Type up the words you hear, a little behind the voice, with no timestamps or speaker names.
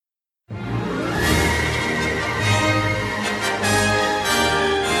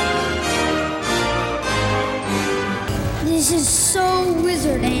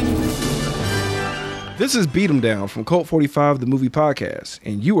This is Beat 'em Down from Cult 45, the movie podcast,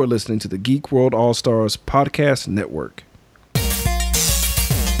 and you are listening to the Geek World All-Stars Podcast Network.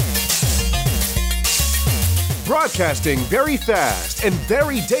 Broadcasting very fast and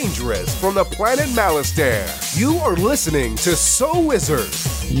very dangerous from the planet Malastare. You are listening to So Wizard.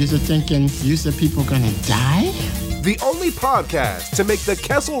 You're thinking, the people gonna die? The only podcast to make the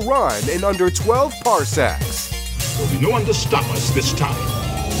Kessel Run in under 12 parsecs. There'll be no one to stop us this time.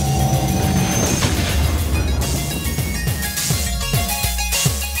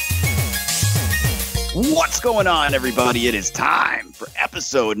 What's going on, everybody? It is time for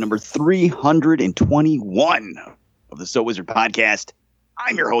episode number 321 of the So Wizard podcast.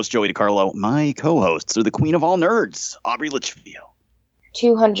 I'm your host, Joey DiCarlo. My co-hosts are the queen of all nerds, Aubrey Litchfield.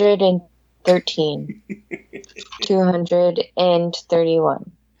 213.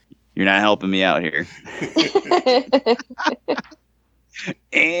 231. You're not helping me out here.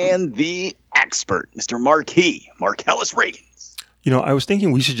 And the expert, Mr. Marquis, Marcellus Reagan. You know, I was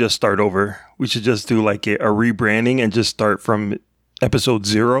thinking we should just start over. We should just do like a rebranding and just start from episode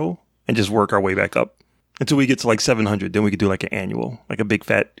 0 and just work our way back up until we get to like 700. Then we could do like an annual, like a big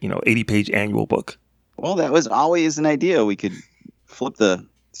fat, 80-page annual book. Well, that was always an idea. We could flip the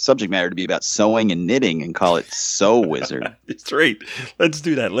subject matter to be about sewing and knitting and call it So Wizard. It's right. Let's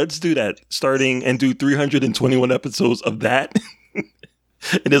do that. Starting and do 321 episodes of that and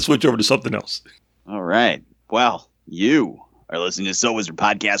then switch over to something else. All right. Well, you are listening to So Wizard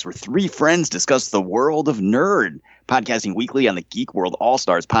Podcast, where three friends discuss the world of nerd, podcasting weekly on the Geek World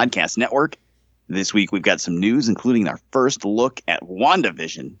All-Stars Podcast Network. This week, we've got some news, including our first look at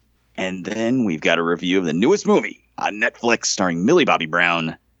WandaVision. And then we've got a review of the newest movie on Netflix starring Millie Bobby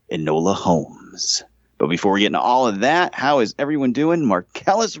Brown and Enola Holmes. But before we get into all of that, how is everyone doing?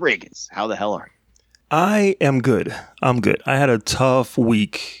 Marcellus Reagans, how the hell are you? I am good. I'm good. I had a tough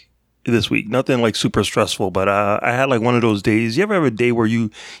week this week. Nothing like super stressful, but I had like one of those days. You ever have a day where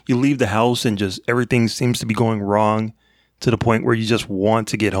you leave the house and just everything seems to be going wrong to the point where you just want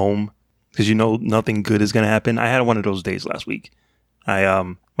to get home because you know nothing good is going to happen? I had one of those days last week.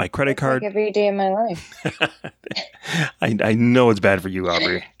 My credit card. Like every day of my life. I know it's bad for you,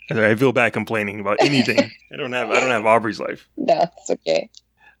 Aubrey. I feel bad complaining about anything. I don't have Aubrey's life. No, it's okay.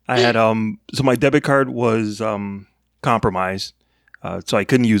 I had so my debit card was compromised, so I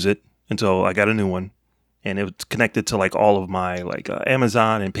couldn't use it until I got a new one, and it was connected to like all of my like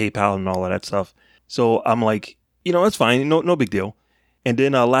Amazon and PayPal and all of that stuff. So I'm like, it's fine, no big deal. And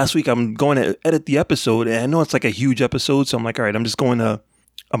then last week I'm going to edit the episode, and I know it's like a huge episode, so I'm like, all right, I'm gonna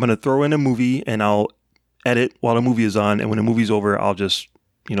throw in a movie and I'll edit while the movie is on, and when the movie's over, I'll just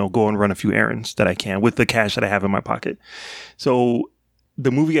go and run a few errands that I can with the cash that I have in my pocket. So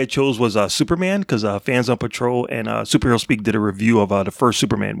the movie I chose was Superman, because Fans on Patrol and Superhero Speak did a review of the first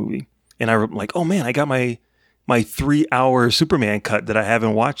Superman movie. And I'm like, oh man, I got my 3-hour Superman cut that I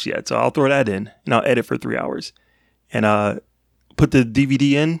haven't watched yet. So I'll throw that in and I'll edit for 3 hours. And put the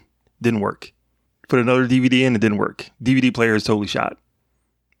DVD in, didn't work. Put another DVD in, it didn't work. DVD player is totally shot.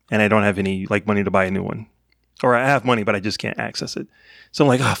 And I don't have any like money to buy a new one. Or I have money, but I just can't access it. So I'm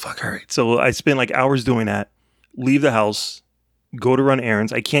like, oh fuck, all right. So I spend like hours doing that, leave the house, go to run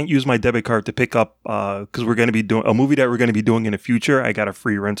errands. I can't use my debit card to pick up because we're going to be doing a movie that we're going to be doing in the future. I got a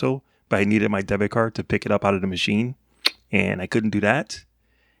free rental, but I needed my debit card to pick it up out of the machine, and I couldn't do that.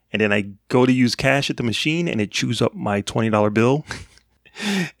 And then I go to use cash at the machine, and it chews up my $20 bill.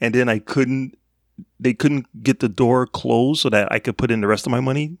 And then they couldn't get the door closed so that I could put in the rest of my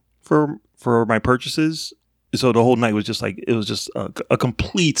money for my purchases. So the whole night was just like, it was just a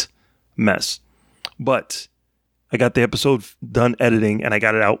complete mess. But I got the episode done editing, and I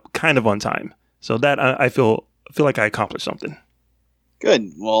got it out kind of on time. So that I feel like I accomplished something.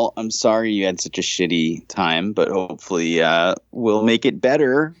 Good. Well, I'm sorry you had such a shitty time, but hopefully we'll make it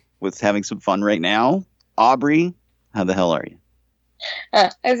better with having some fun right now. Aubrey, how the hell are you?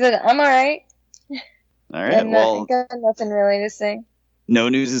 I said, I'm all right. All right. Well, I got nothing really to say. No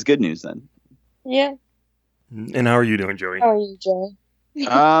news is good news then. Yeah. And how are you doing, Joey? How are you, Joey?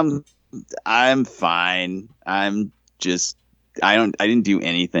 I'm fine. I didn't do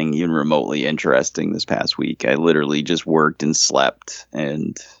anything even remotely interesting this past week. I literally just worked and slept,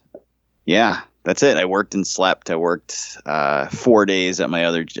 and yeah, that's it. I worked and slept. I worked 4 days at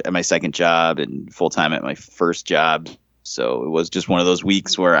my second job and full time at my first job. So it was just one of those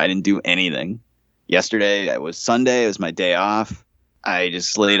weeks where I didn't do anything. Yesterday, it was Sunday. It was my day off. I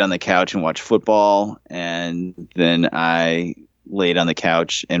just laid on the couch and watched football, and then I laid on the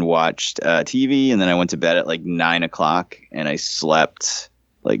couch and watched TV, and then I went to bed at like 9 o'clock, and I slept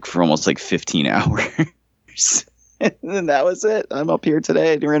like for almost like 15 hours. And that was it. I'm up here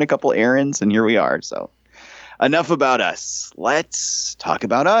today. Doing a couple errands, and here we are. So enough about us. Let's talk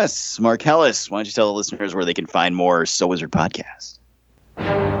about us. Mark Hellis, why don't you tell the listeners where they can find more So Wizard podcast?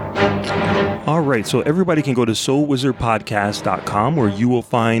 All right, so everybody can go to SoulWizardPodcast.com where you will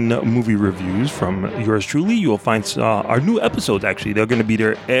find movie reviews from yours truly. You will find our new episodes, actually. They're going to be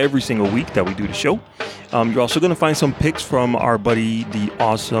there every single week that we do the show. You're also going to find some picks from our buddy, the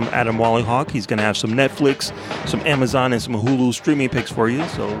awesome Adam Wallyhawk. He's going to have some Netflix, some Amazon, and some Hulu streaming picks for you.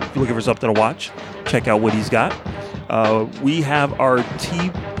 So if you're looking for something to watch, check out what he's got. We have our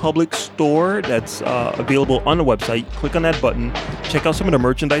TeePublic store that's available on the website. Click on that button. Check out some of the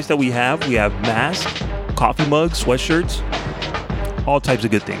merchandise that we have. We have masks, coffee mugs, sweatshirts, all types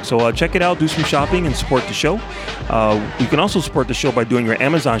of good things. So check it out, do some shopping, and support the show. You can also support the show by doing your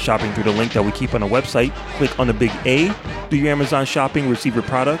Amazon shopping through the link that we keep on the website. Click on the big A, do your Amazon shopping, receive your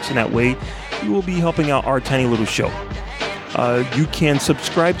products, and that way you will be helping out our tiny little show. You can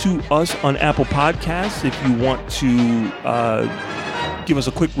subscribe to us on Apple Podcasts if you want to give us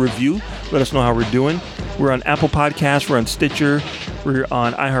a quick review. Let us know how we're doing. We're on Apple Podcasts. We're on Stitcher. We're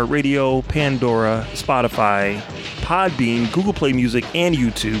on iHeartRadio, Pandora, Spotify, Podbean, Google Play Music, and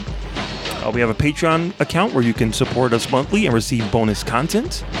YouTube. We have a Patreon account where you can support us monthly and receive bonus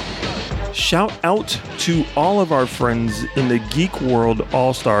content. Shout out to all of our friends in the Geek World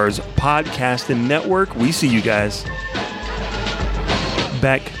All-Stars Podcasting Network. We see you guys.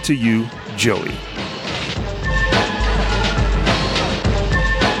 Back to you, Joey.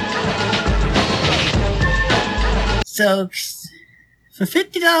 So, for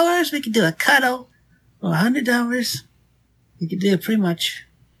 $50, we could do a cuddle. For $100, we could do pretty much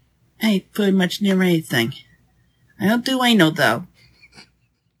near anything. I don't do anal, though.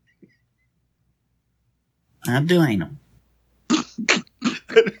 I'll do anal.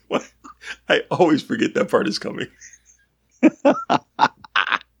 I always forget that part is coming.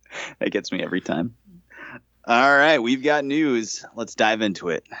 That gets me every time. All right, we've got news. Let's dive into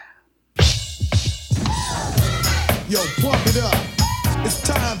it. Yo, pump it up. It's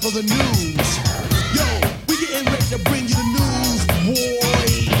time for the news. Yo, we getting ready to bring you the news,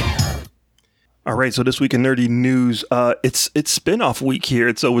 boy. All right, so this week in nerdy news, it's spinoff week here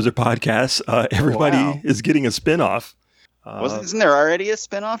at So Wizard Podcast. Everybody is getting a spinoff. Isn't there already a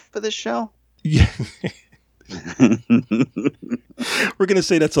spinoff for this show? Yeah. We're going to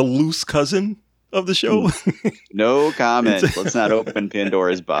say that's a loose cousin of the show. No comment. Let's not open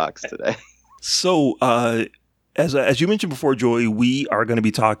Pandora's box today. So, as you mentioned before, Joey, we are going to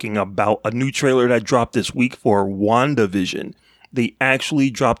be talking about a new trailer that dropped this week for WandaVision. They actually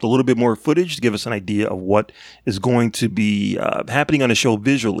dropped a little bit more footage to give us an idea of what is going to be happening on the show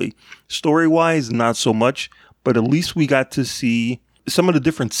visually. Story-wise, not so much, but at least we got to see some of the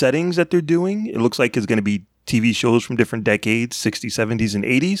different settings that they're doing. It looks like it's going to be TV shows from different decades, 60s, 70s, and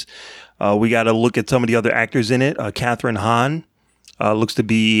 80s. We got to look at some of the other actors in it. Catherine Hahn looks to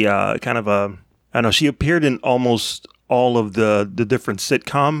be kind of a, I don't know, she appeared in almost all of the different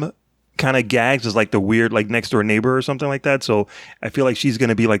sitcom kind of gags as like the weird, like Next Door Neighbor or something like that. So I feel like she's going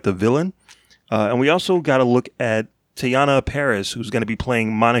to be like the villain. And we also got to look at Teyana Paris, who's going to be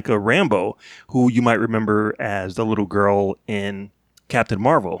playing Monica Rambeau, who you might remember as the little girl in Captain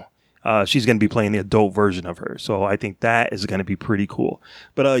Marvel. She's going to be playing the adult version of her. So I think that is going to be pretty cool.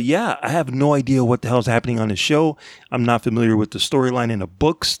 But yeah, I have no idea what the hell is happening on the show. I'm not familiar with the storyline in the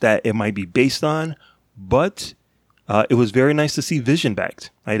books that it might be based on. But it was very nice to see Vision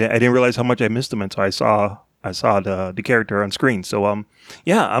back. I didn't realize how much I missed him until I saw the character on screen. So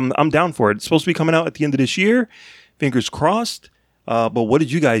yeah, I'm down for it. It's supposed to be coming out at the end of this year. Fingers crossed. But what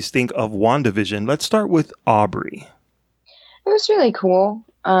did you guys think of WandaVision? Let's start with Aubrey. It was really cool.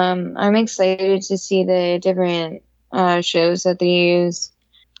 I'm excited to see the different shows that they use.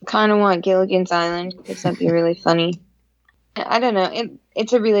 Kind of want Gilligan's Island because that'd be really funny. I don't know.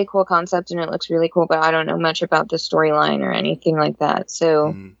 It's a really cool concept and it looks really cool, but I don't know much about the storyline or anything like that.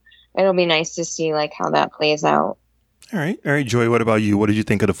 So it'll be nice to see like how that plays out. All right, Joy. What about you? What did you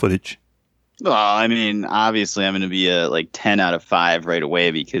think of the footage? Well, I mean, obviously, I'm going to be a 10 out of 5 right away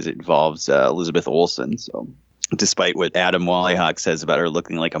because it involves Elizabeth Olsen. So, despite what Adam Wallyhawk says about her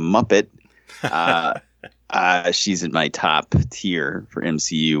looking like a Muppet, she's in my top tier for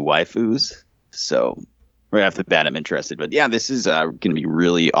MCU waifus. So, right off the bat, I'm interested. But yeah, this is going to be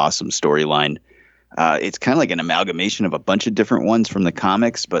really awesome storyline. It's kind of like an amalgamation of a bunch of different ones from the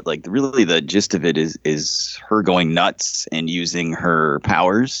comics, but like really the gist of it is her going nuts and using her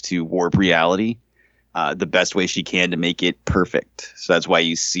powers to warp reality the best way she can to make it perfect. So that's why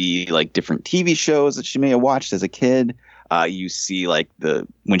you see like different TV shows that she may have watched as a kid. You see like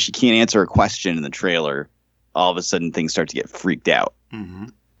when she can't answer a question in the trailer, all of a sudden things start to get freaked out.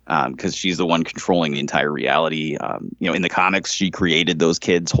 Because she's the one controlling the entire reality. In the comics, she created those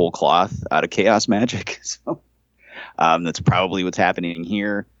kids whole cloth out of chaos magic. So that's probably what's happening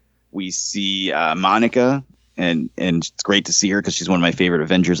here. We see Monica, and it's great to see her because she's one of my favorite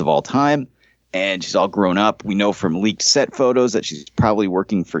Avengers of all time. And she's all grown up. We know from leaked set photos that she's probably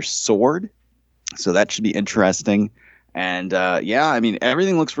working for SWORD. So that should be interesting. And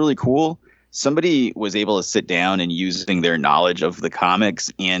everything looks really cool. Somebody was able to sit down and using their knowledge of the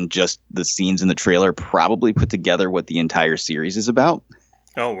comics and just the scenes in the trailer probably put together what the entire series is about.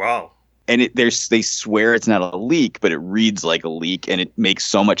 Oh, wow. And they swear it's not a leak, but it reads like a leak. And it makes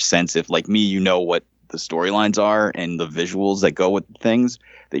so much sense if, like me, you know what the storylines are and the visuals that go with things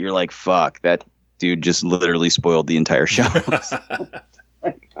that you're like, fuck, that dude just literally spoiled the entire show.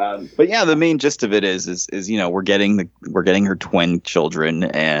 But yeah, the main gist of it is we're getting her twin children,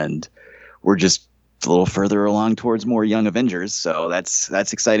 and we're just a little further along towards more Young Avengers. So that's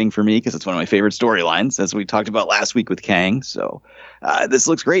exciting for me because it's one of my favorite storylines, as we talked about last week with Kang. So this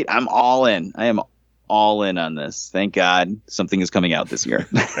looks great. I'm all in. I am all in on this. Thank God something is coming out this year.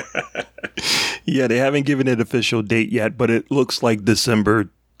 Yeah, they haven't given it official date yet, but it looks like December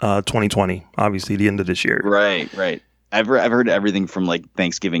 2020, obviously the end of this year. Right. I've heard everything from like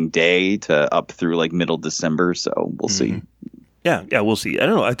Thanksgiving Day to up through like middle December. So we'll see. Yeah, we'll see. I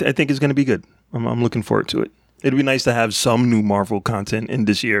don't know. I think it's going to be good. I'm looking forward to it. It'd be nice to have some new Marvel content in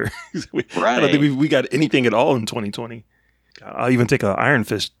this year. I don't think we got anything at all in 2020. I'll even take an Iron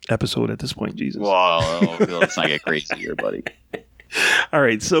Fist episode at this point. Jesus. Well, let's not get crazy here, buddy. All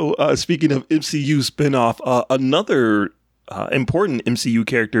right. So speaking of MCU spinoff, another important MCU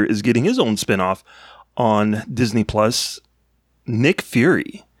character is getting his own spinoff on Disney Plus. Nick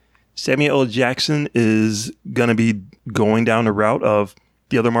Fury. Samuel L. Jackson is going to be going down the route of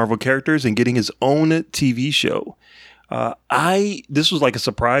the other Marvel characters and getting his own TV show. This was like a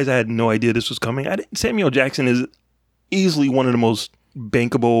surprise. I had no idea this was coming. Samuel Jackson is easily one of the most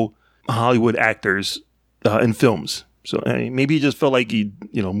bankable Hollywood actors in films. So maybe he just felt like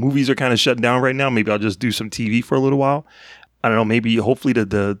movies are kind of shut down right now. Maybe I'll just do some TV for a little while. I don't know. Maybe hopefully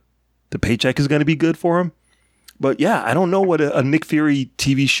the paycheck is going to be good for him. But yeah, I don't know what a Nick Fury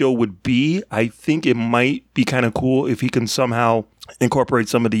TV show would be. I think it might be kind of cool if he can somehow incorporate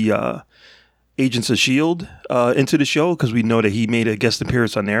some of the Agents of S.H.I.E.L.D. Into the show, because we know that he made a guest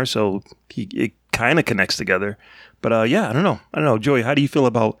appearance on there, so it kind of connects together. But I don't know. Joey, how do you feel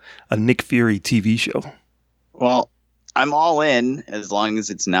about a Nick Fury TV show? Well, I'm all in as long as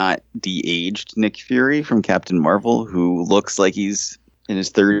it's not de-aged Nick Fury from Captain Marvel, who looks like he's in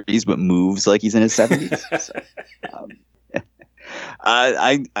his 30s but moves like he's in his 70s. So,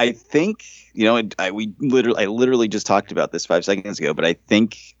 I think I literally just talked about this 5 seconds ago, but I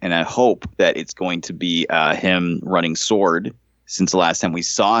think and I hope that it's going to be him running SWORD. Since the last time we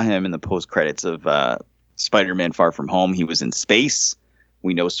saw him in the post credits of Spider-Man: Far From Home, he was in space.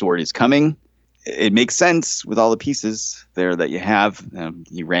 We know SWORD is coming. It makes sense with all the pieces there that you have.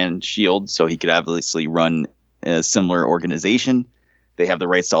 He ran S.H.I.E.L.D., so he could obviously run a similar organization. They have the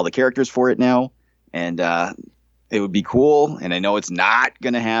rights to all the characters for it now. And it would be cool. And I know it's not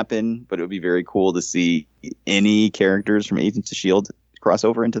going to happen, but it would be very cool to see any characters from Agents of S.H.I.E.L.D. cross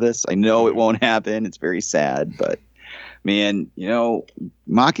over into this. I know it won't happen. It's very sad, but man,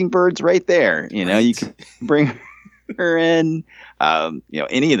 Mockingbird's right there. You can bring her in.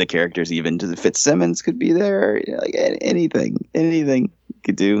 Any of the characters, even Fitzsimmons could be there. Like anything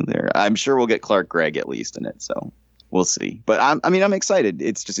could do there. I'm sure we'll get Clark Gregg at least in it. So we'll see. But I'm excited.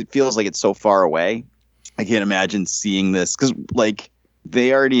 It's just, it feels like it's so far away. I can't imagine seeing this because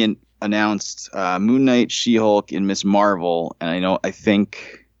they already announced Moon Knight, She-Hulk, and Miss Marvel. And I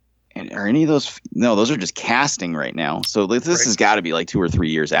think, are any of those? No, those are just casting right now. So this has got to be like 2 or 3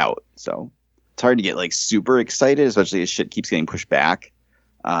 years out. So it's hard to get super excited, especially as shit keeps getting pushed back.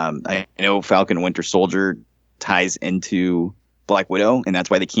 I know Falcon and Winter Soldier ties into Black Widow, and that's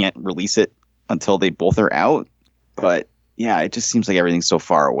why they can't release it until they both are out. But yeah, it just seems like everything's so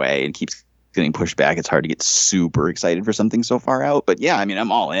far away and keeps getting pushed back. It's hard to get super excited for something so far out. But yeah,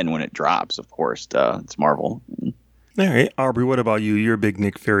 I'm all in when it drops, of course. It's Marvel. All right. Aubrey, what about you? You're a big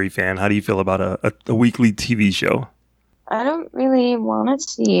Nick Fury fan. How do you feel about a weekly TV show? I don't really want to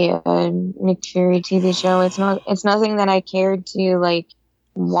see a Nick Fury TV show. It's nothing that I cared to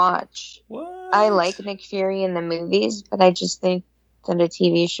watch. What? I like Nick Fury in the movies, but I just think that a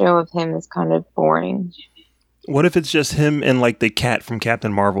TV show of him is kind of boring. What if it's just him and the cat from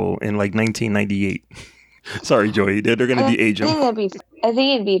Captain Marvel in 1998? Sorry, Joey, they're going to de-age him. I think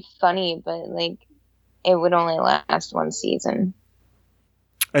it'd be funny, but it would only last one season.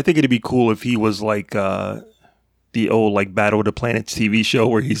 I think it'd be cool if he was the old like Battle of the Planets TV show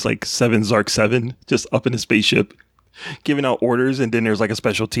where he's like 7 Zark 7 just up in a spaceship giving out orders, and then there's like a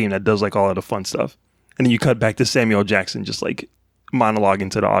special team that does like all of the fun stuff, and then you cut back to Samuel Jackson just like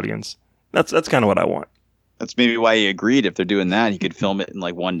monologuing to the audience. That's kind of what I want. That's maybe why he agreed. If they're doing that, he could film it in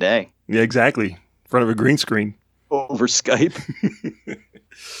like one day. Yeah, exactly. In front of a green screen. Over Skype.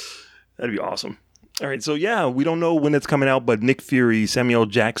 That'd be awesome. All right, so yeah, we don't know when it's coming out, but Nick Fury, Samuel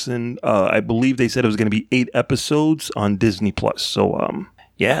Jackson, I believe they said it was going to be 8 episodes on Disney+. So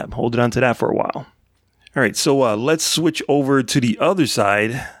yeah, I'm holding on to that for a while. All right, so let's switch over to the other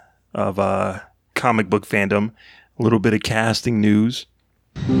side of comic book fandom. A little bit of casting news.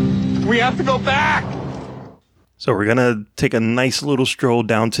 We have to go back! So we're going to take a nice little stroll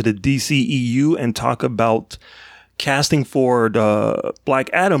down to the DCEU and talk about casting for the Black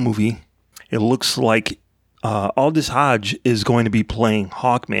Adam movie. It looks like Aldis Hodge is going to be playing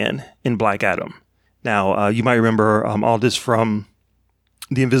Hawkman in Black Adam. Now, you might remember Aldis from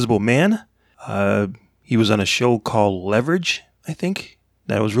The Invisible Man. He was on a show called Leverage, I think.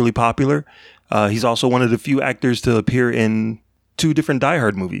 That was really popular. He's also one of the few actors to appear in 2 different Die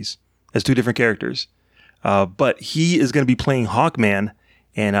Hard movies as 2 different characters. But he is going to be playing Hawkman.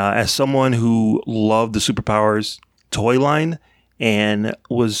 And as someone who loved the Superpowers toy line and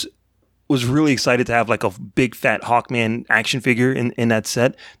was really excited to have like a big fat Hawkman action figure in that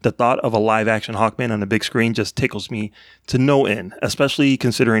set, the thought of a live action Hawkman on the big screen just tickles me to no end, especially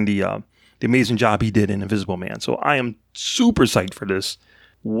considering the amazing job he did in Invisible Man. So I am super psyched for this.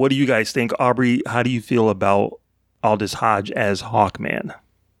 What do you guys think? Aubrey, how do you feel about Aldis Hodge as Hawkman?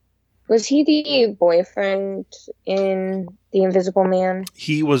 Was he the boyfriend in The Invisible Man?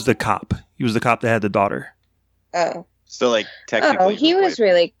 He was the cop. He was the cop that had the daughter. Oh. So like technically. Oh, he was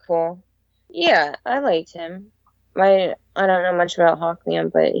really cool. Yeah, I liked him. I don't know much about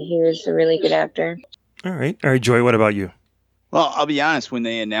Hawkman, but he was a really good actor. All right, Joy, what about you? Well, I'll be honest. When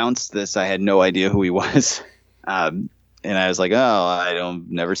they announced this, I had no idea who he was. And I was like, oh,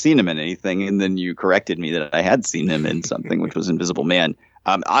 never seen him in anything. And then you corrected me that I had seen him in something, which was Invisible Man.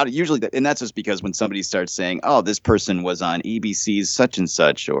 Usually, and that's just because when somebody starts saying, oh, this person was on ABC's such and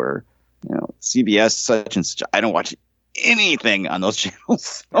such, or CBS such and such, I don't watch anything on those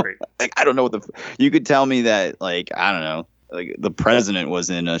channels. So, Right. like, I don't know you could tell me that, like, I don't know, like the president was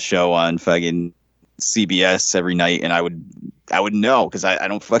in a show on fucking CBS every night, and I would know, because I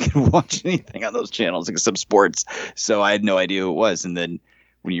don't fucking watch anything on those channels except sports. So I had no idea who it was. And then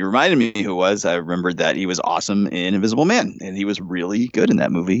when you reminded me who it was, I remembered that he was awesome in Invisible Man, and he was really good in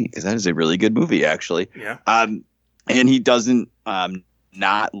that movie, because that is a really good movie, actually. Yeah. And he doesn't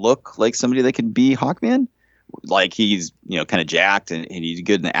not look like somebody that could be Hawkman. Like, he's kind of jacked, and he's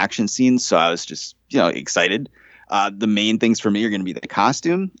good in the action scenes. So I was just excited. The main things for me are going to be the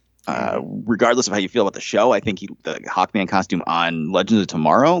costume. Regardless of how you feel about the show, I think the Hawkman costume on Legends of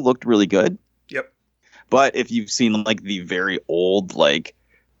Tomorrow looked really good. Yep. But if you've seen like the very old, like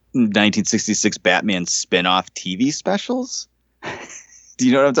 1966 Batman spin-off TV specials, do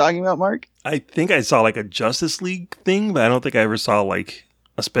you know what I'm talking about, Mark? I think I saw like a Justice League thing, but I don't think I ever saw like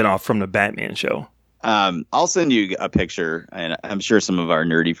a spinoff from the Batman show. I'll send you a picture, and I'm sure some of our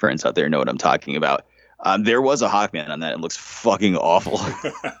nerdy friends out there know what I'm talking about. There was a Hawkman on that. It looks fucking awful.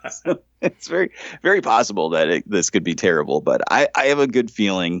 So it's very, very possible that this could be terrible, but I have a good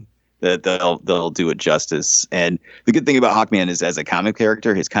feeling that they'll do it justice. And the good thing about Hawkman is, as a comic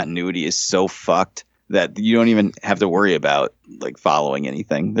character, his continuity is so fucked that you don't even have to worry about like following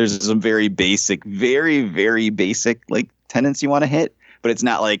anything. There's some very basic, very, very basic like tenets you want to hit, but it's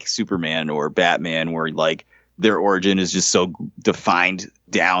not like Superman or Batman where like their origin is just so defined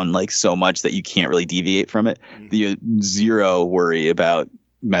down like so much that you can't really deviate from it. The zero worry about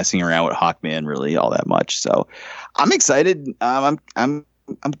messing around with Hawkman really all that much. So I'm excited. I'm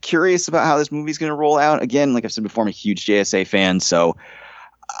curious about how this movie's going to roll out. Again, like I've said before, I'm a huge JSA fan, so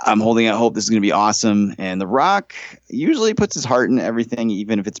I'm holding out hope this is going to be awesome. And The Rock usually puts his heart in everything,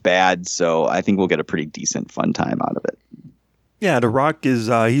 even if it's bad. So I think we'll get a pretty decent fun time out of it. Yeah, The Rock is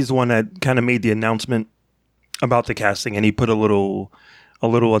he's the one that kind of made the announcement about the casting, and he put a little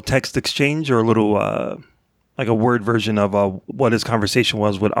text exchange, or a little like a word version of what his conversation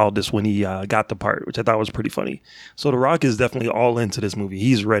was with Aldis when he got the part, which I thought was pretty funny. So The Rock is definitely all into this movie.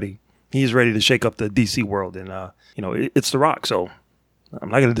 He's ready. He's ready to shake up the DC world, and it's The Rock, so I'm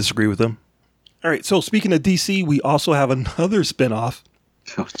not going to disagree with him. All right, so speaking of DC, we also have another spinoff.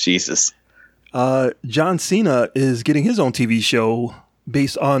 Oh, Jesus. John Cena is getting his own TV show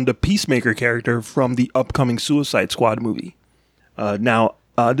based on the Peacemaker character from the upcoming Suicide Squad movie. Now,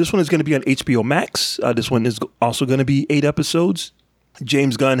 this one is going to be on HBO Max. This one is also going to be 8 episodes.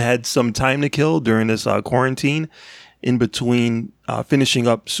 James Gunn had some time to kill during this quarantine in between finishing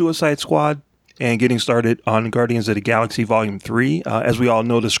up Suicide Squad and getting started on Guardians of the Galaxy Volume 3. As we all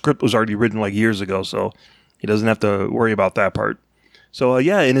know, the script was already written like years ago, so he doesn't have to worry about that part. So,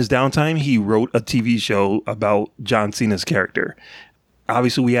 in his downtime, he wrote a TV show about John Cena's character.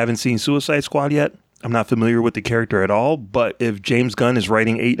 Obviously, we haven't seen Suicide Squad yet. I'm not familiar with the character at all, but if James Gunn is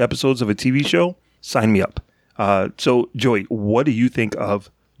writing 8 episodes of a TV show, sign me up. So, Joey, what do you think of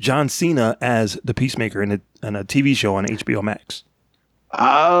John Cena as the Peacemaker in a TV show on HBO Max?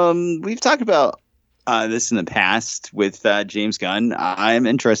 We've talked about this in the past with James Gunn. I'm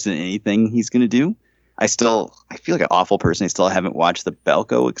interested in anything he's going to do. I feel like an awful person. I still haven't watched the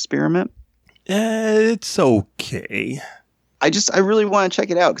Belko Experiment. It's okay. I really want to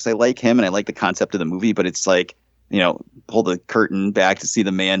check it out because I like him and I like the concept of the movie, but it's like, pull the curtain back to see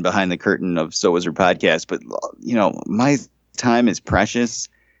the man behind the curtain of So Wizard Podcast. But, my time is precious.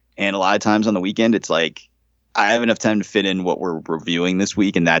 And a lot of times on the weekend, it's like I have enough time to fit in what we're reviewing this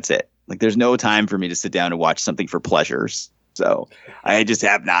week. And that's it. Like there's no time for me to sit down and watch something for pleasures. So I just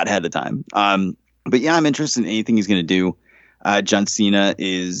have not had the time. But yeah, I'm interested in anything he's going to do. John Cena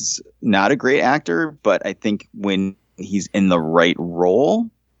is not a great actor, but I think when he's in the right role,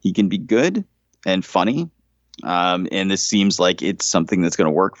 he can be good and funny. And this seems like it's something that's going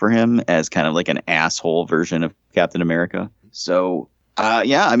to work for him as kind of like an asshole version of Captain America. So,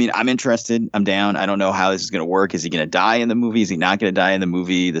 I'm interested. I'm down. I don't know how this is going to work. Is he going to die in the movie? Is he not going to die in the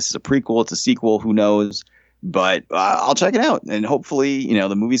movie? This is a prequel. It's a sequel. Who knows? But I'll check it out. And hopefully,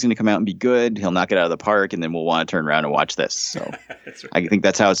 the movie's going to come out and be good. He'll knock it out of the park. And then we'll want to turn around and watch this. So right. I think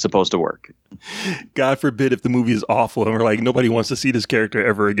that's how it's supposed to work. God forbid if the movie is awful and we're like, nobody wants to see this character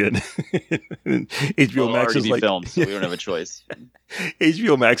ever again. HBO Max is like, filmed, so we don't have a choice.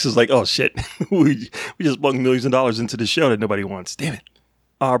 HBO Max is like, oh shit, we just bunked millions of dollars into the show that nobody wants. Damn it.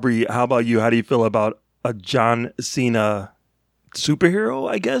 Aubrey, how about you? How do you feel about a John Cena superhero,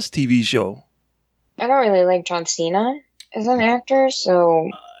 I guess, TV show? I don't really like John Cena as an actor, so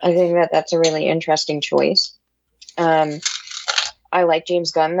I think that's a really interesting choice. I like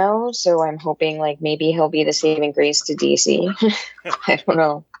James Gunn though, so I'm hoping like maybe he'll be the saving grace to DC. I don't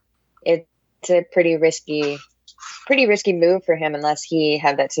know. It's a pretty risky move for him unless he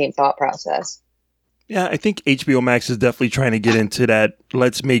had that same thought process. Yeah, I think HBO Max is definitely trying to get into that.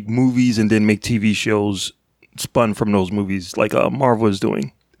 Let's make movies and then make TV shows spun from those movies, like Marvel is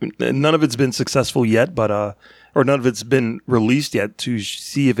doing. None of it's been successful yet, but or none of it's been released yet to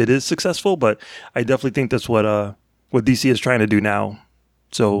see if it is successful. But I definitely think that's what DC is trying to do now.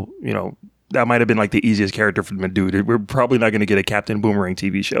 So that might have been like the easiest character for them to do. We're probably not going to get a Captain Boomerang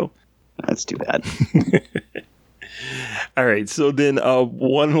TV show. That's too bad. All right, so then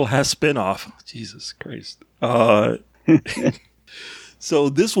one last spinoff. Jesus Christ. So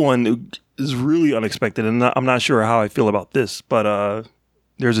this one is really unexpected, and I'm not sure how I feel about this, but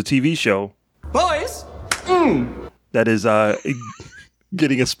there's a TV show, Boys! that is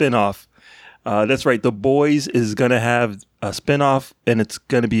getting a spinoff. That's right, The Boys is going to have a spinoff, and it's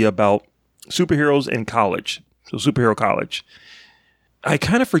going to be about superheroes in college. So Superhero College. I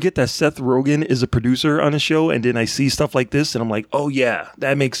kind of forget that Seth Rogen is a producer on the show, and then I see stuff like this, and I'm like, oh yeah,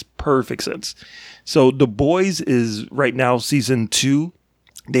 that makes perfect sense. So The Boys is right now season 2.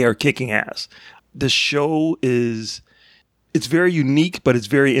 They are kicking ass. The show it's very unique, but it's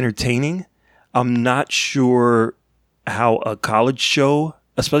very entertaining. I'm not sure how a college show,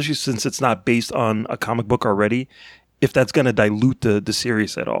 especially since it's not based on a comic book already, if that's going to dilute the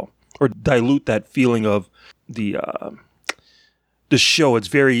series at all, or dilute that feeling of the show. It's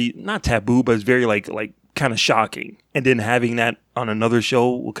very not taboo, but it's very like kind of shocking. And then having that on another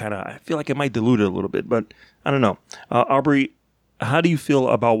show will I feel like it might dilute it a little bit, but I don't know. Aubrey, how do you feel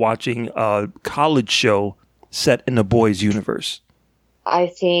about watching a college show set in the Boys universe? I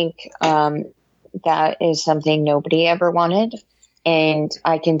think that is something nobody ever wanted. And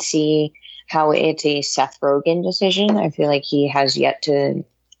I can see how it's a Seth Rogen decision. I feel like he has yet to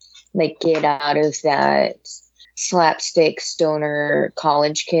get out of that slapstick stoner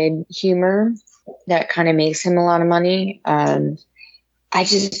college kid humor that kind of makes him a lot of money. I'm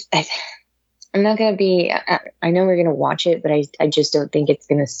not going to be, I know we're going to watch it, but I just don't think it's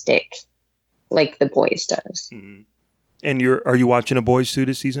going to stick like The Boys does. Mm-hmm. And are you watching The Boys too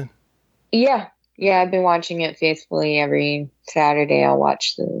this season? Yeah. I've been watching it faithfully every Saturday. I'll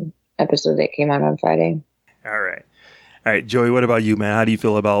watch the episode that came out on Friday. All right. Joey, what about you, man? How do you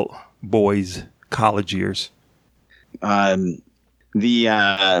feel about Boys college years?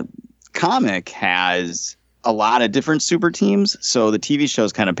 The comic has a lot of different super teams, so the TV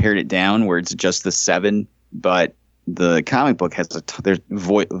show's kind of pared it down where it's just the 7, but the comic book has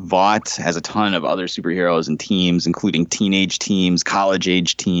Vought has a ton of other superheroes and teams, including teenage teams, college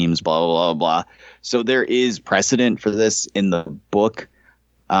age teams, blah, blah, blah, blah. So there is precedent for this in the book.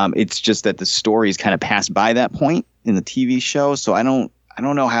 It's just that the stories kind of passed by that point in the TV show. So I don't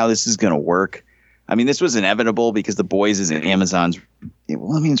know how this is going to work. I mean, this was inevitable because The Boys is Amazon's.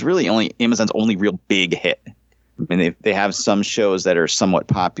 Well, I mean, it's really only Amazon's only real big hit. I mean, they have some shows that are somewhat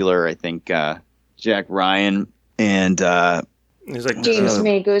popular. I think Jack Ryan and he's like James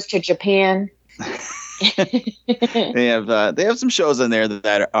May Goes to Japan. they have some shows in there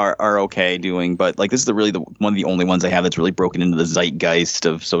that are okay doing, but like this is one of the only ones I have that's really broken into the zeitgeist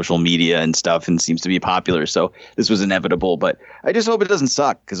of social media and stuff and seems to be popular. So this was inevitable, but I just hope it doesn't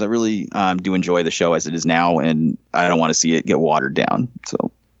suck because I really do enjoy the show as it is now, and I don't want to see it get watered down.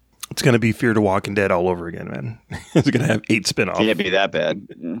 So it's going to be Fear the Walking Dead all over again, man. It's going to have 8 spinoffs. Can't be that bad.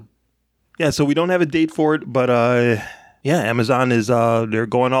 Yeah, so we don't have a date for it, but yeah, Amazon is they're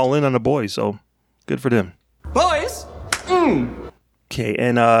going all in on The Boys, so good for them. Boys! Okay,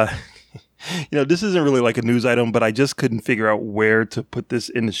 and this isn't really like a news item, but I just couldn't figure out where to put this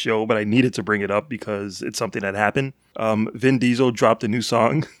in the show, but I needed to bring it up because it's something that happened. Vin Diesel dropped a new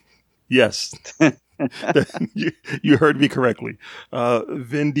song. Yes. You heard me correctly.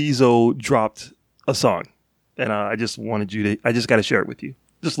 Vin Diesel dropped a song, and I just got to share it with you.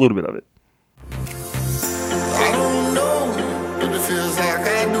 Just a little bit of it. I don't know, but it feels like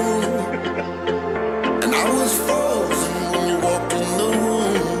I do. And I was frozen when you walked in the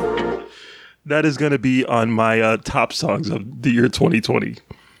room. That is going to be on my top songs of the year 2020,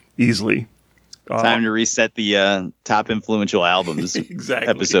 easily. Time to reset the top influential albums exactly.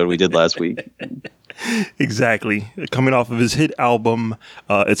 episode we did last week. Exactly. Coming off of his hit album,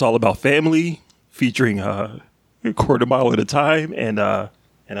 It's All About Family, featuring Quarter Mile at a Time and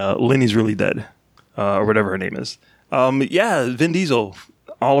Lenny's Really Dead, or whatever her name is. Yeah, Vin Diesel,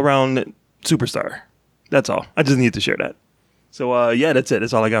 all around superstar. That's all. I just needed to share that. So yeah, that's it.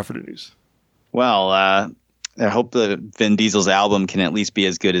 That's all I got for the news. Well, I hope the Vin Diesel's album can at least be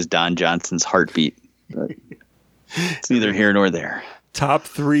as good as Don Johnson's Heartbeat. But it's neither here nor there. Top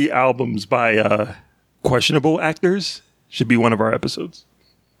 3 albums by questionable actors should be one of our episodes.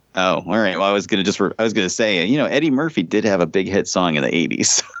 Oh, all right. Well, I was gonna say, Eddie Murphy did have a big hit song in the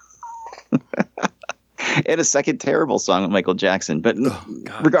 80s. And a second terrible song with Michael Jackson. But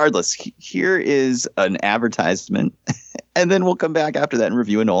regardless, here is an advertisement, and then we'll come back after that and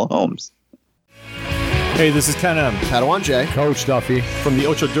review Enola Holmes. Hey, this is Ken M. Padawan J. Coach Duffy. From the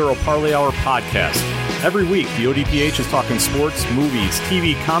Ocho Duro Parlay Hour podcast. Every week, the ODPH is talking sports, movies,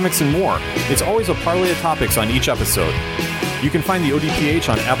 TV, comics, and more. It's always a parlay of topics on each episode. You can find the ODPH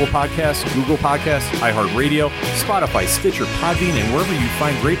on Apple Podcasts, Google Podcasts, iHeartRadio, Spotify, Stitcher, Podbean, and wherever you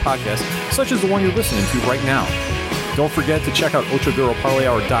find great podcasts, such as the one you're listening to right now. Don't forget to check out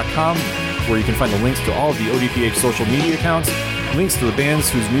OchoDuroParlayHour.com, where you can find the links to all of the ODPH social media accounts, links to the bands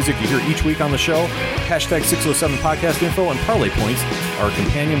whose music you hear each week on the show, hashtag 607 podcast info, and parlay points, our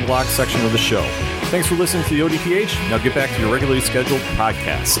companion blog section of the show. Thanks for listening to the ODPH. Now get back to your regularly scheduled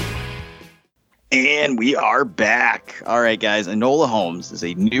podcast. And we are back. All right, guys. Enola Holmes is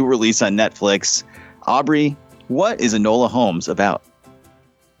a new release on Netflix. Aubrey, what is Enola Holmes about?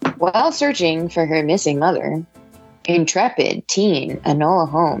 While searching for her missing mother, intrepid teen Enola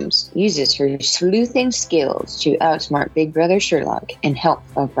Holmes uses her sleuthing skills to outsmart Big Brother Sherlock and help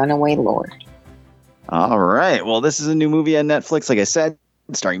a runaway lord. All right. Well, this is a new movie on Netflix, like I said,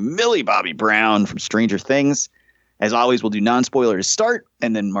 starring Millie Bobby Brown from Stranger Things. As always, we'll do non-spoilers start,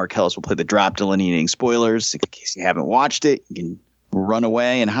 and then Marcellus will play the drop delineating spoilers. In case you haven't watched it, you can run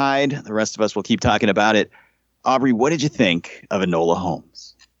away and hide. The rest of us will keep talking about it. Aubrey, what did you think of Enola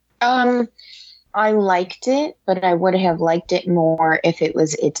Holmes? I liked it, but I would have liked it more if it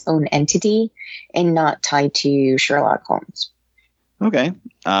was its own entity and not tied to Sherlock Holmes. Okay.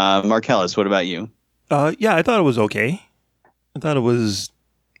 Marcellus, what about you? Yeah, I thought it was okay. I thought it was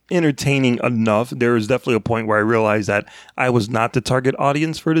entertaining enough. There was definitely a point where I realized that I was not the target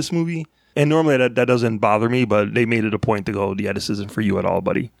audience for this movie. And normally that doesn't bother me, but they made it a point to go, yeah, this isn't for you at all,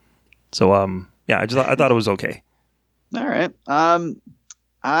 buddy. So, yeah, I thought it was okay. All right.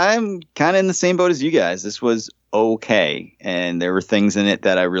 I'm kind of in the same boat as you guys. This was okay. And there were things in it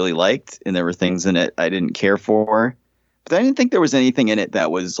that I really liked, and there were things in it I didn't care for. But I didn't think there was anything in it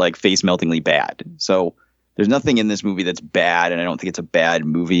that was like face-meltingly bad. So there's nothing in this movie that's bad, and I don't think it's a bad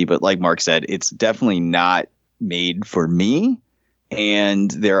movie. But like Mark said, it's definitely not made for me.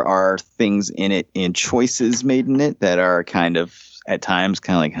 And there are things in it and choices made in it that are kind of, at times,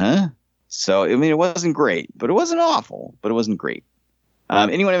 kind of like, huh? So, I mean, it wasn't great, but it wasn't awful, but it wasn't great.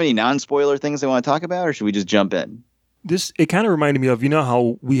 Anyone have any non-spoiler things they want to talk about, or should we just jump in? It kind of reminded me of, you know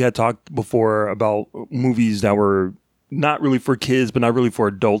how we had talked before about movies that were not really for kids, but not really for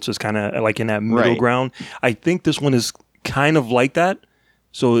adults, just kind of like in that middle ground. I think this one is kind of like that.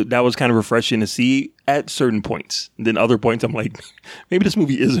 So that was kind of refreshing to see at certain points. And then other points, I'm like, maybe this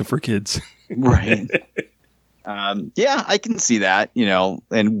movie isn't for kids. Right. Yeah, I can see that,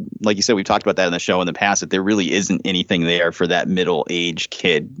 and like you said, we've talked about that in the show in the past, that there really isn't anything there for that middle-aged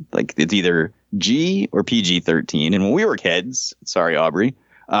kid. Like, it's either G or PG-13. And when we were kids, sorry, Aubrey,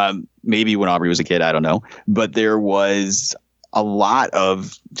 maybe when Aubrey was a kid, I don't know, but there was a lot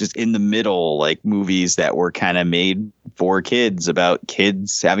of just in the middle, like movies that were kind of made for kids about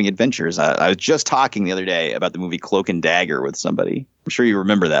kids having adventures. I was just talking the other day about the movie Cloak and Dagger with somebody. I'm sure you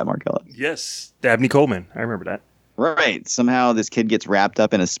remember that, Markella. Yes. Dabney Coleman. I remember that. Right. Somehow this kid gets wrapped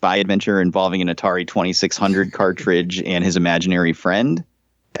up in a spy adventure involving an Atari 2600 cartridge and his imaginary friend.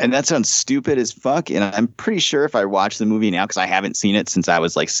 And that sounds stupid as fuck. And I'm pretty sure if I watch the movie now, because I haven't seen it since I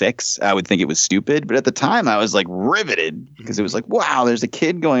was like 6, I would think it was stupid. But at the time, I was like riveted because it was like, wow, there's a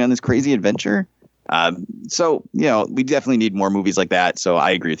kid going on this crazy adventure. So, we definitely need more movies like that. So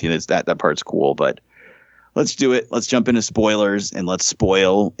I agree with you. That part's cool. But let's do it. Let's jump into spoilers and let's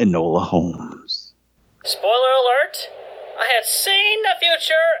spoil Enola Holmes. Spoiler alert! I had seen the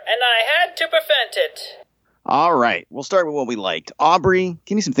future and I had to prevent it. All right, we'll start with what we liked. Aubrey,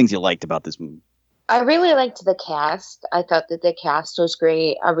 give me some things you liked about this movie. I really liked the cast. I thought that the cast was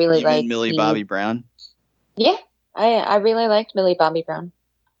great. I really liked Millie Bobby Brown. Yeah, I really liked Millie Bobby Brown.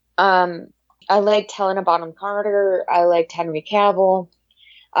 I liked Helena Bonham Carter. I liked Henry Cavill.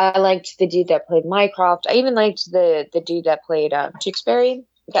 I liked the dude that played Mycroft. I even liked the dude that played Tewksbury.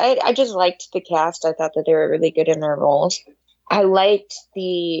 I just liked the cast. I thought that they were really good in their roles. I liked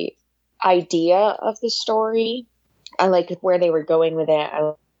the idea of the story. I like where they were going with it.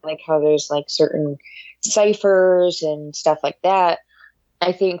 I like how there's like certain ciphers and stuff like that.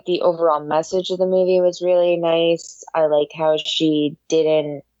 I think the overall message of the movie was really nice. I like how she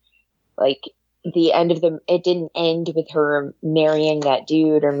didn't it didn't end with her marrying that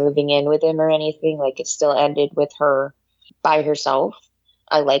dude or moving in with him or anything. Like, it still ended with her by herself.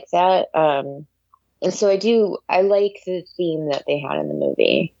 I like that. And so I like the theme that they had in the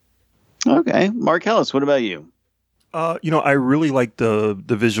movie. Okay. Marcellus, what about you? I really like the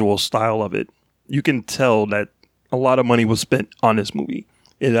visual style of it. You can tell that a lot of money was spent on this movie.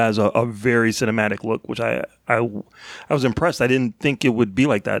 It has a very cinematic look, which I was impressed. I didn't think it would be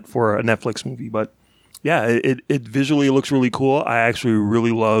like that for a Netflix movie, but yeah, it visually looks really cool. I actually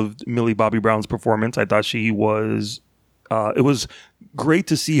really loved Millie Bobby Brown's performance. I thought she was, it was great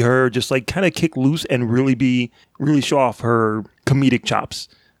to see her just like kind of kick loose and really show off her comedic chops.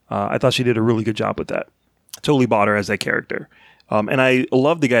 I thought she did a really good job with that. Totally bought her as that character. And I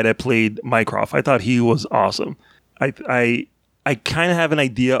love the guy that played Mycroft. I thought he was awesome. I kind of have an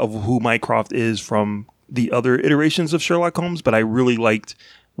idea of who Mycroft is from the other iterations of Sherlock Holmes, but I really liked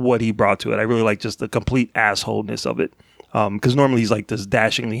what he brought to it. I really liked just the complete assholeness of it. Because normally he's like this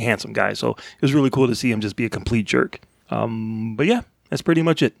dashingly handsome guy. So it was really cool to see him just be a complete jerk. But yeah, that's pretty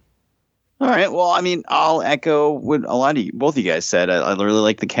much it. All right. Well, I mean, I'll echo what both of you guys said. I really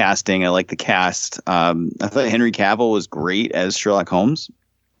like the casting. I like the cast. I thought Henry Cavill was great as Sherlock Holmes.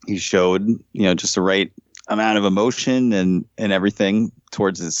 He showed, just the right amount of emotion and everything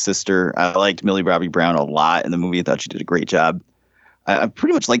towards his sister. I liked Millie Bobby Brown a lot in the movie. I thought she did a great job. I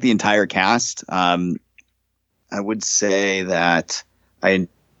pretty much like the entire cast. I would say that I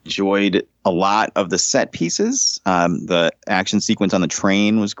enjoyed a lot of the set pieces. The action sequence on the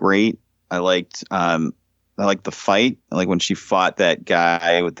train was great. I liked the fight. I like when she fought that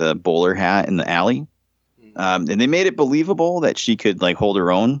guy with the bowler hat in the alley. And they made it believable that she could like hold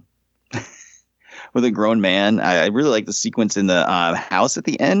her own with a grown man. I really like the sequence in the house at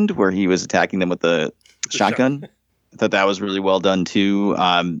the end where he was attacking them with the shotgun. I thought that was really well done too.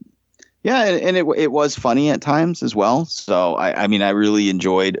 Yeah, and it was funny at times as well. So I mean, I really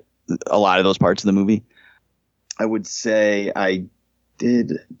enjoyed a lot of those parts of the movie. I would say I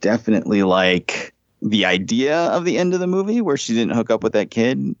did definitely like the idea of the end of the movie where she didn't hook up with that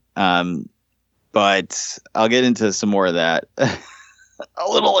kid. But I'll get into some more of that a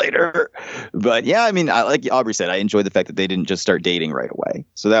little later. But yeah, I mean, like Aubrey said, I enjoyed the fact that they didn't just start dating right away.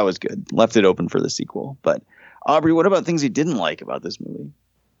 So that was good. Left it open for the sequel. But Aubrey, what about things you didn't like about this movie?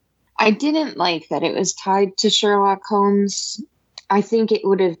 I didn't like that it was tied to Sherlock Holmes. I think it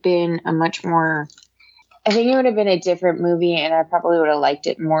would have been I think it would have been a different movie, and I probably would have liked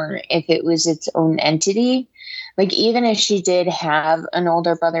it more if it was its own entity. Like, even if she did have an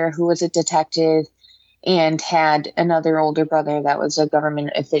older brother who was a detective and had another older brother that was a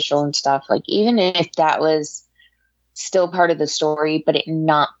government official and stuff, like, even if that was still part of the story, but it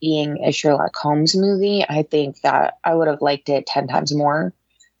not being a Sherlock Holmes movie, I think that I would have liked it 10 times more,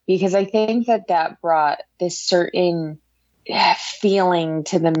 because I think that brought this certain feeling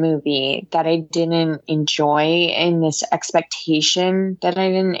to the movie that I didn't enjoy, and this expectation that I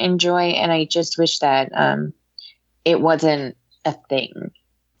didn't enjoy. And I just wish that it wasn't a thing.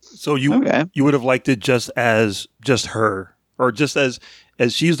 So you would have liked it just as just her, or just as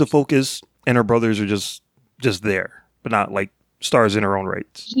she's the focus and her brothers are just there, but not like stars in her own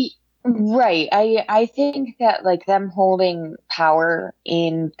rights. Right. I think that like them holding power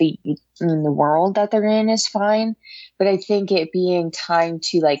in the world that they're in is fine, but I think it being time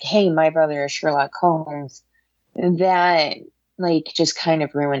to like, hey, my brother is Sherlock Holmes, that like just kind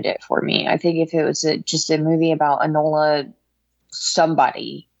of ruined it for me. I think if it was just a movie about Enola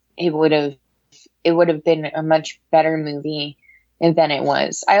somebody, it would have been a much better movie than it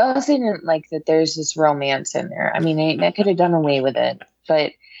was. I also didn't like that there's this romance in there. I mean, I could have done away with it,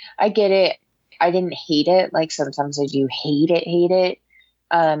 but I get it. I didn't hate it. Like sometimes I do hate it.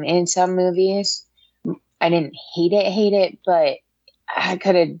 In some movies, I didn't hate it, but I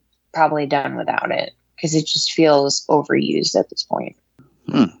could have probably done without it because it just feels overused at this point.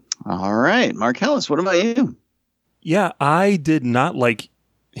 All right, Marcellus, what about you? Yeah, I did not like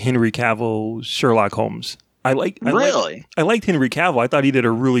Henry Cavill's Sherlock Holmes. I liked Henry Cavill. I thought he did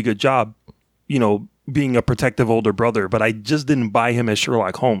a really good job, being a protective older brother, but I just didn't buy him as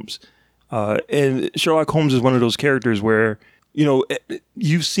Sherlock Holmes. And Sherlock Holmes is one of those characters where,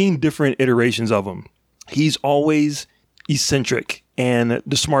 you've seen different iterations of him. He's always eccentric and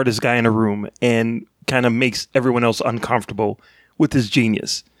the smartest guy in a room and kind of makes everyone else uncomfortable with his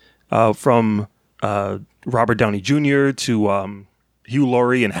genius. From Robert Downey Jr. to Hugh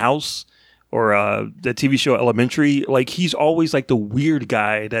Laurie in House, or the TV show Elementary. Like, he's always like the weird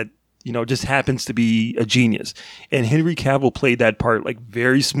guy that, just happens to be a genius. And Henry Cavill played that part like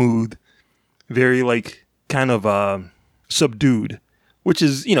very smooth, very like kind of subdued, which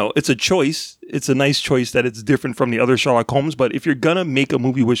is, it's a choice. It's a nice choice that it's different from the other Sherlock Holmes. But if you're going to make a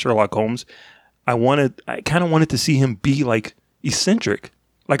movie with Sherlock Holmes, I kind of wanted to see him be like eccentric,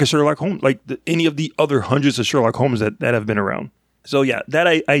 like a Sherlock Holmes, like any of the other hundreds of Sherlock Holmes that have been around. So yeah, that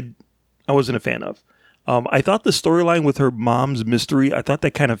I wasn't a fan of. I thought the storyline with her mom's mystery, I thought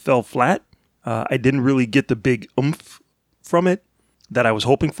that kind of fell flat. I didn't really get the big oomph from it that I was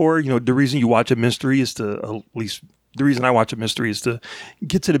hoping for. The reason you watch a mystery is the reason I watch a mystery is to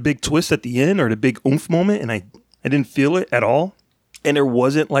get to the big twist at the end or the big oomph moment. And I didn't feel it at all. And there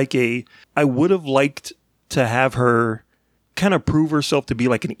wasn't like I would have liked to have her kind of prove herself to be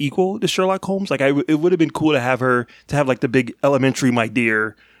like an equal to Sherlock Holmes. Like it would have been cool to have her to have like the big Elementary, my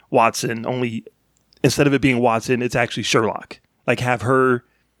dear Watson, only instead of it being Watson, it's actually Sherlock. Like have her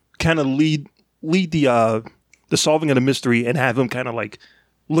kind of lead the solving of the mystery and have him kind of like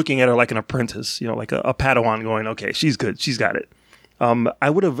looking at her like an apprentice, like a Padawan going, okay, she's good. She's got it. I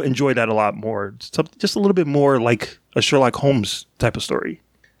would have enjoyed that a lot more. Just a little bit more like a Sherlock Holmes type of story.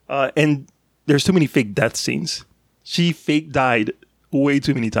 And there's too many fake death scenes. She fake died way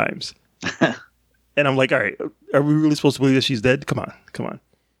too many times. And I'm like, all right, are we really supposed to believe that she's dead? Come on.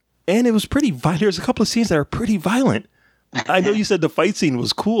 And it was pretty violent. There's a couple of scenes that are pretty violent. I know you said the fight scene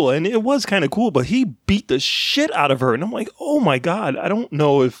was cool, and it was kind of cool, but he beat the shit out of her. And I'm like, oh my God, I don't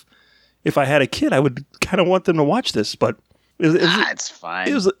know if I had a kid, I would kind of want them to watch this, but it's fine.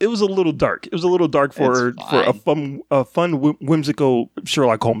 It was a little dark. It was a little dark for a fun, whimsical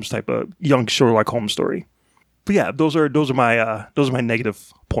Sherlock Holmes type of young Sherlock Holmes story. But yeah, those are my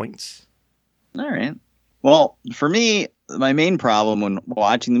negative points. All right. Well, for me, my main problem when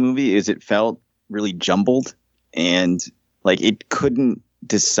watching the movie is it felt really jumbled and like it couldn't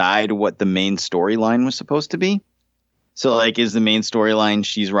decide what the main storyline was supposed to be. So like, is the main storyline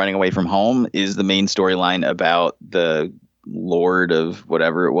she's running away from home? Is the main storyline about the Lord of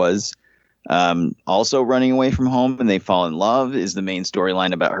whatever it was also running away from home and they fall in love? Is the main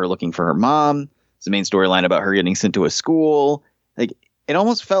storyline about her looking for her mom? Is the main storyline about her getting sent to a school? Like, it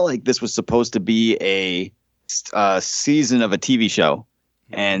almost felt like this was supposed to be a season of a TV show,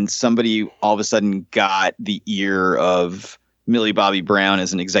 and somebody all of a sudden got the ear of Millie Bobby Brown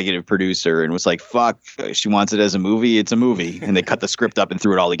as an executive producer and was like, fuck, she wants it as a movie. It's a movie. And they cut the script up and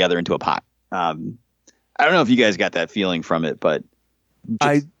threw it all together into a pot. I don't know if you guys got that feeling from it, but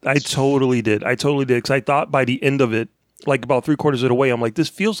I totally did. Because I thought by the end of it, like about 3/4 of the way, I'm like, this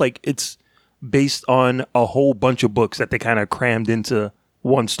feels like it's based on a whole bunch of books that they kind of crammed into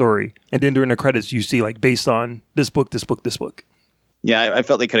one story. And then during the credits, you see like based on this book. Yeah, I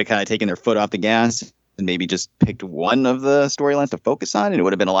felt they could have kind of taken their foot off the gas and maybe just picked one of the storylines to focus on, and it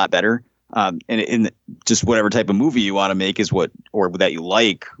would have been a lot better. And in just whatever type of movie you want to make is what, or that you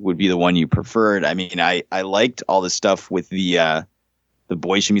like, would be the one you preferred. I mean, I liked all the stuff with the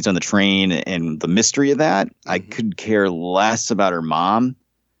boy she meets on the train and the mystery of that. I could care less about her mom,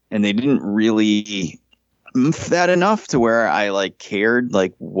 and they didn't really oomph that enough to where I like cared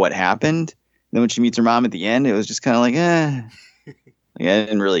like what happened. And then when she meets her mom at the end, it was just kind of like, like, I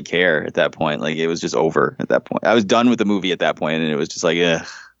didn't really care at that point. Like, it was just over at that point. I was done with the movie at that point, and it was just like,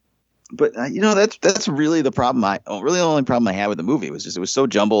 But that's really the problem. The only problem I had with the movie was just it was so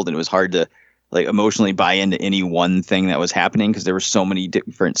jumbled, and it was hard to like emotionally buy into any one thing that was happening because there were so many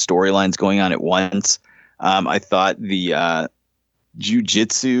different storylines going on at once. I thought the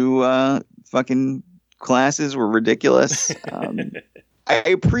jujitsu fucking classes were ridiculous. I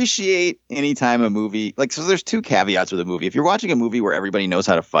appreciate anytime a movie so there's two caveats with a movie. If you're watching a movie where everybody knows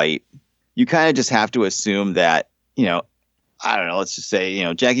how to fight, you kind of just have to assume that, I don't know, let's just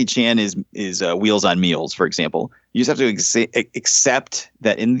say, Jackie Chan is Wheels on Meals, for example. You just have to accept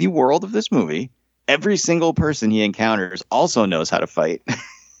that in the world of this movie, every single person he encounters also knows how to fight.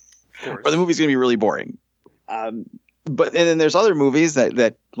 Or the movie's going to be really boring. But and then there's other movies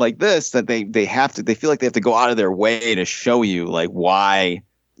that like this, that they feel like they have to go out of their way to show you like why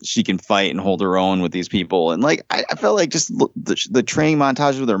she can fight and hold her own with these people. And like, I felt like just the training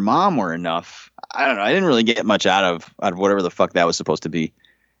montages with her mom were enough. I don't know. I didn't really get much out of whatever the fuck that was supposed to be.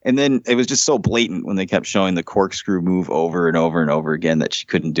 And then it was just so blatant when they kept showing the corkscrew move over and over and over again that she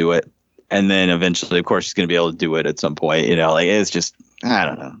couldn't do it. And then eventually, of course, she's going to be able to do it at some point. Like it's just, I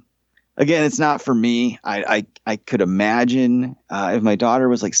don't know. Again, it's not for me. I could imagine if my daughter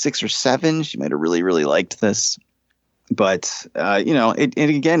was like 6 or 7, she might have really, really liked this. But, and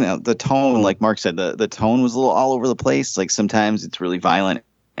again, the tone, like Mark said, the tone was a little all over the place. Like sometimes it's really violent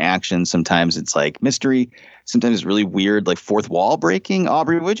action. Sometimes it's like mystery. Sometimes it's really weird, like fourth wall breaking.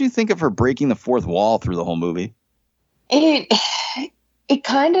 Aubrey, what did you think of her breaking the fourth wall through the whole movie? It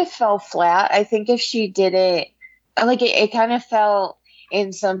kind of fell flat. I think if she did it, like it kind of felt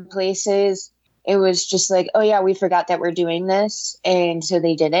in some places, it was just like, oh yeah, we forgot that we're doing this. And so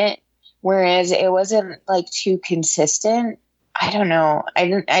they did it. Whereas it wasn't like too consistent. I don't know.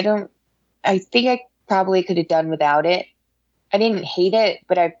 I think I probably could have done without it. I didn't hate it,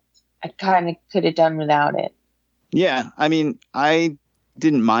 but I kind of could have done without it. Yeah. I mean, I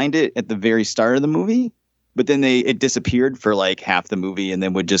didn't mind it at the very start of the movie, but then it disappeared for like half the movie and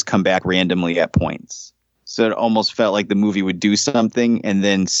then would just come back randomly at points. So it almost felt like the movie would do something and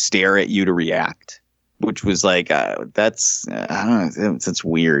then stare at you to react, which was like, I don't know, it's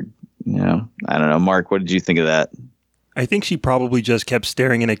weird. I don't know. Mark, what did you think of that? I think she probably just kept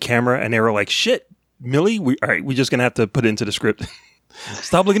staring in a camera and they were like, shit, Millie, all right, we're just going to have to put it into the script.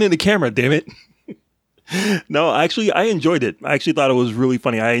 Stop looking in the camera, damn it. No, actually, I enjoyed it. I actually thought it was really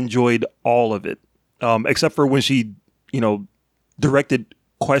funny. I enjoyed all of it, except for when she, directed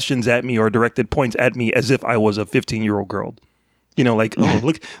questions at me or directed points at me as if I was a 15-year-old girl. Like, oh,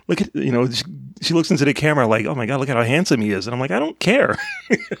 look at, she looks into the camera like, oh my God, look at how handsome he is. And I'm like, I don't care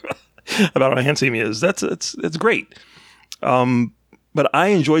about how handsome he is. It's great. But I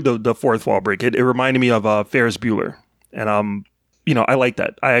enjoyed the fourth wall break. It reminded me of Ferris Bueller. And, I like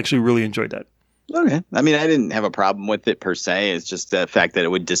that. I actually really enjoyed that. Okay. I mean, I didn't have a problem with it per se. It's just the fact that it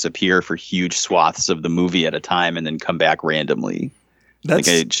would disappear for huge swaths of the movie at a time and then come back randomly.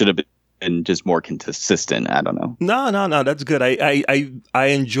 It should have been just more consistent. I don't know. No. That's good. I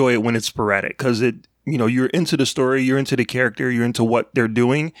enjoy it when it's sporadic because you're into the story, you're into the character, you're into what they're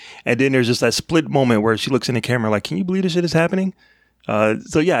doing. And then there's just that split moment where she looks in the camera like, can you believe this shit is happening?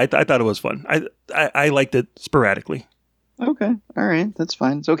 So yeah, I thought it was fun. I liked it sporadically. Okay. All right. That's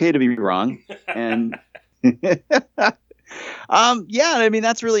fine. It's okay to be wrong. And yeah, I mean,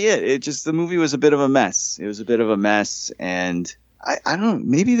 that's really it. It just, the movie was a bit of a mess. It was a bit of a mess. And I don't know,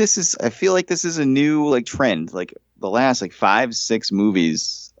 maybe I feel like this is a new like trend, like the last like 5-6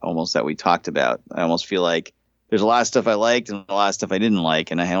 movies almost that we talked about. I almost feel like there's a lot of stuff I liked and a lot of stuff I didn't like.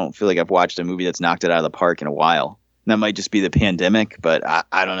 And I don't feel like I've watched a movie that's knocked it out of the park in a while. And that might just be the pandemic, but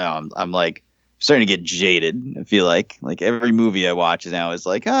I don't know. I'm like starting to get jaded. I feel like every movie I watch now is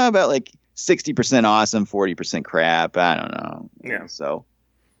like, about like 60% awesome, 40% crap. I don't know. Yeah. So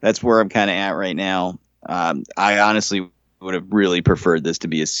that's where I'm kind of at right now. I honestly would have really preferred this to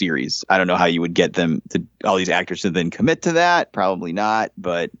be a series. I don't know how you would get all these actors to then commit to that. Probably not,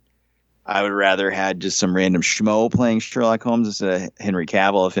 but I would rather had just some random schmo playing Sherlock Holmes instead of Henry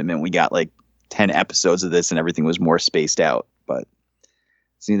Cavill if it meant we got like 10 episodes of this and everything was more spaced out. But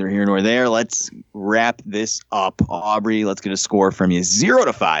it's neither here nor there. Let's wrap this up. Aubrey, let's get a score from you. 0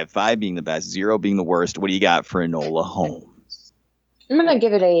 to 5. 5 being the best, 0 being the worst. What do you got for Enola Holmes? I'm gonna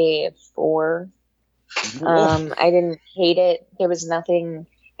give it a 4. I didn't hate it. There was nothing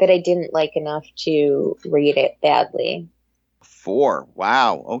that I didn't like enough to rate it badly. 4.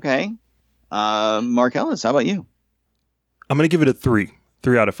 Wow. Okay. Mark Ellis, how about you? I'm going to give it a 3.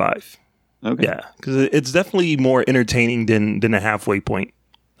 3 out of 5. Okay. Yeah, because it's definitely more entertaining than a halfway point.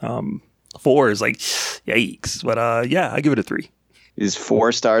 4 is like, yikes. But yeah, I give it a 3. Is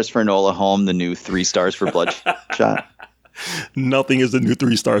 4 stars for Enola Holmes the new 3 stars for Bloodshot? Nothing is the new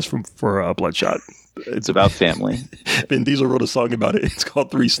 3 stars for Bloodshot. It's about family. Vin Diesel wrote a song about it. It's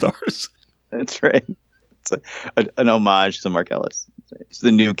called 3 Stars. That's right. It's an homage to Mark Ellis. It's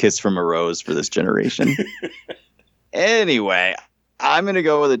the new Kiss from a Rose for this generation. Anyway, I'm going to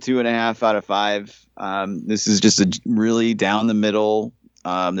go with a 2.5 out of 5. This is just a really down the middle.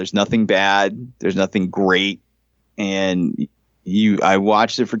 There's nothing bad. There's nothing great. And I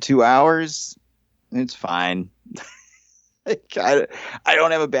watched it for 2 hours. It's fine. I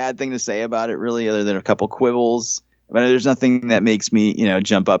don't have a bad thing to say about it, really, other than a couple quibbles. But there's nothing that makes me,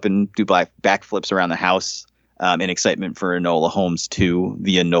 jump up and do backflips around the house in excitement for Enola Holmes 2,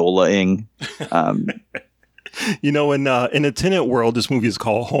 the Enola-ing. In the Tenet world, this movie is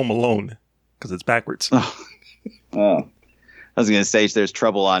called Home Alone because it's backwards. Oh. I was going to say there's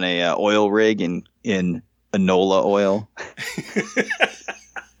trouble on a oil rig in Enola oil.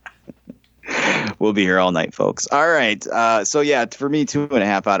 We'll be here all night, folks. All right. So, yeah, for me,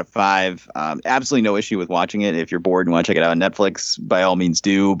 2.5 out of 5. Absolutely no issue with watching it. If you're bored and want to check it out on Netflix, by all means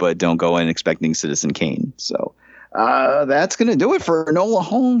do, but don't go in expecting Citizen Kane. So that's going to do it for Enola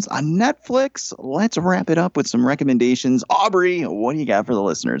Holmes on Netflix. Let's wrap it up with some recommendations. Aubrey, what do you got for the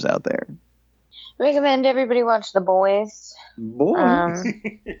listeners out there? Recommend everybody watch The Boys.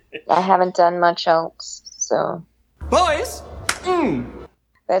 I haven't done much else, so. Boys!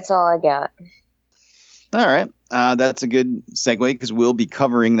 That's all I got. All right. That's a good segue because we'll be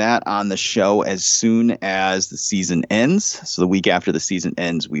covering that on the show as soon as the season ends. So the week after the season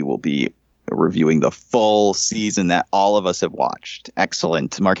ends, we will be reviewing the full season that all of us have watched.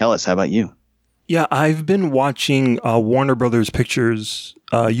 Excellent. Mark Ellis, how about you? Yeah, I've been watching Warner Brothers Pictures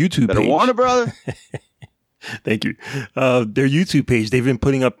YouTube page. Warner Brothers? Thank you. Their YouTube page, they've been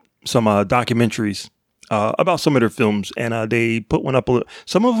putting up some documentaries about some of their films, and they put one up.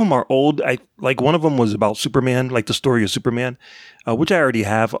 Some of them are old. One of them was about Superman, like the story of Superman, which I already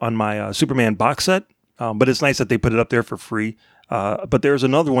have on my Superman box set. But it's nice that they put it up there for free. But there's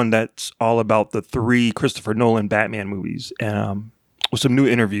another one that's all about the 3 Christopher Nolan Batman movies, with some new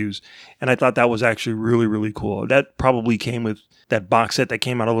interviews. And I thought that was actually really, really cool. That probably came with that box set that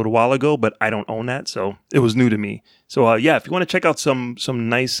came out a little while ago, but I don't own that, so it was new to me. So yeah, if you want to check out some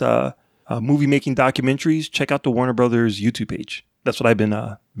nice movie making documentaries, check out the Warner Brothers YouTube page. That's what I've been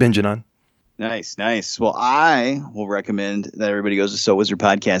binging on. Nice. Well, I will recommend that everybody goes to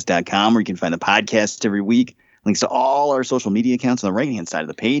SoWizardPodcast.com, where you can find the podcast every week. Links to all our social media accounts on the right-hand side of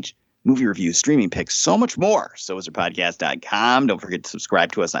the page. Movie reviews, streaming picks, so much more. SoWizardPodcast.com. Don't forget to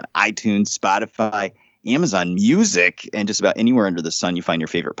subscribe to us on iTunes, Spotify, Amazon Music, and just about anywhere under the sun you find your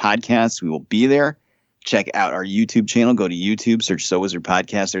favorite podcasts. We will be there. Check out our YouTube channel. Go to YouTube, search So Wizard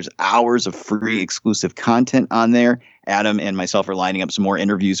Podcast. There's hours of free exclusive content on there. Adam and myself are lining up some more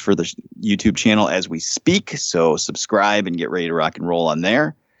interviews for the YouTube channel as we speak. So subscribe and get ready to rock and roll on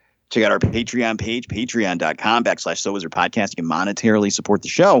there. Check out our Patreon page, patreon.com/So Wizard Podcast. You can monetarily support the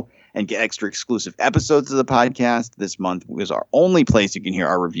show and get extra exclusive episodes of the podcast. This month is our only place you can hear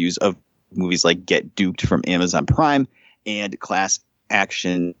our reviews of movies like Get Duped from Amazon Prime and Class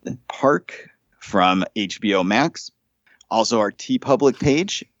Action Park from HBO Max. Also, our TeePublic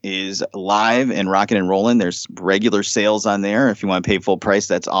page is live and rocking and rolling. There's regular sales on there. If you want to pay full price,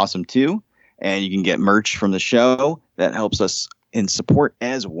 that's awesome too. And you can get merch from the show. That helps us in support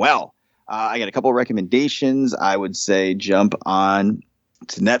as well. I got a couple of recommendations. I would say jump on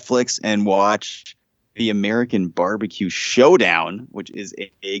to Netflix and watch The American Barbecue Showdown, which is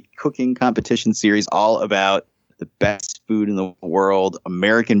a cooking competition series all about the best food in the world,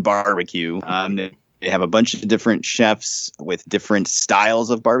 American barbecue. They have a bunch of different chefs with different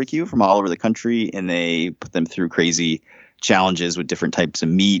styles of barbecue from all over the country, and they put them through crazy challenges with different types of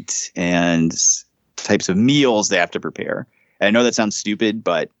meat and types of meals they have to prepare. And I know that sounds stupid,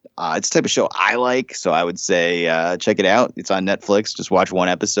 but it's the type of show I like, so I would say check it out. It's on Netflix. Just watch one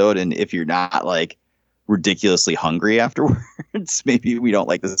episode, and if you're not like ridiculously hungry afterwards, maybe we don't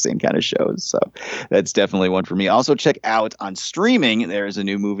like the same kind of shows. So that's definitely one for me. Also, check out on streaming, there's a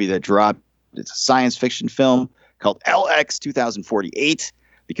new movie that dropped. It's a science fiction film called LX 2048,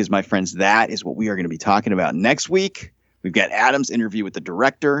 because, my friends, that is what we are going to be talking about next week. We've got Adam's interview with the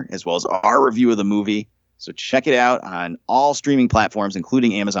director, as well as our review of the movie. So check it out on all streaming platforms,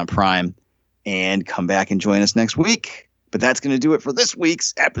 including Amazon Prime, and come back and join us next week. But that's going to do it for this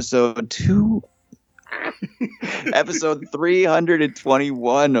week's episode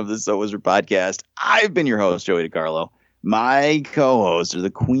 321 of the So Wizard podcast. I've been your host, Joey DiCarlo. My co-hosts are the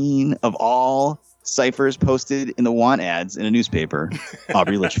queen of all ciphers posted in the want ads in a newspaper,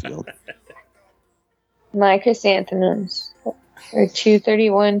 Aubrey Litchfield. My chrysanthemums are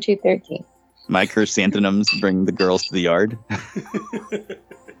 231, 213. My chrysanthemums bring the girls to the yard.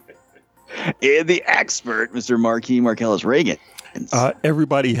 And the expert, Mr. Marquis Marcellus Reagan.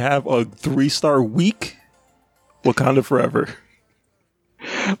 Everybody have a 3-star week. Wakanda forever.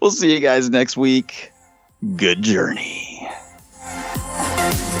 We'll see you guys next week. Good journey.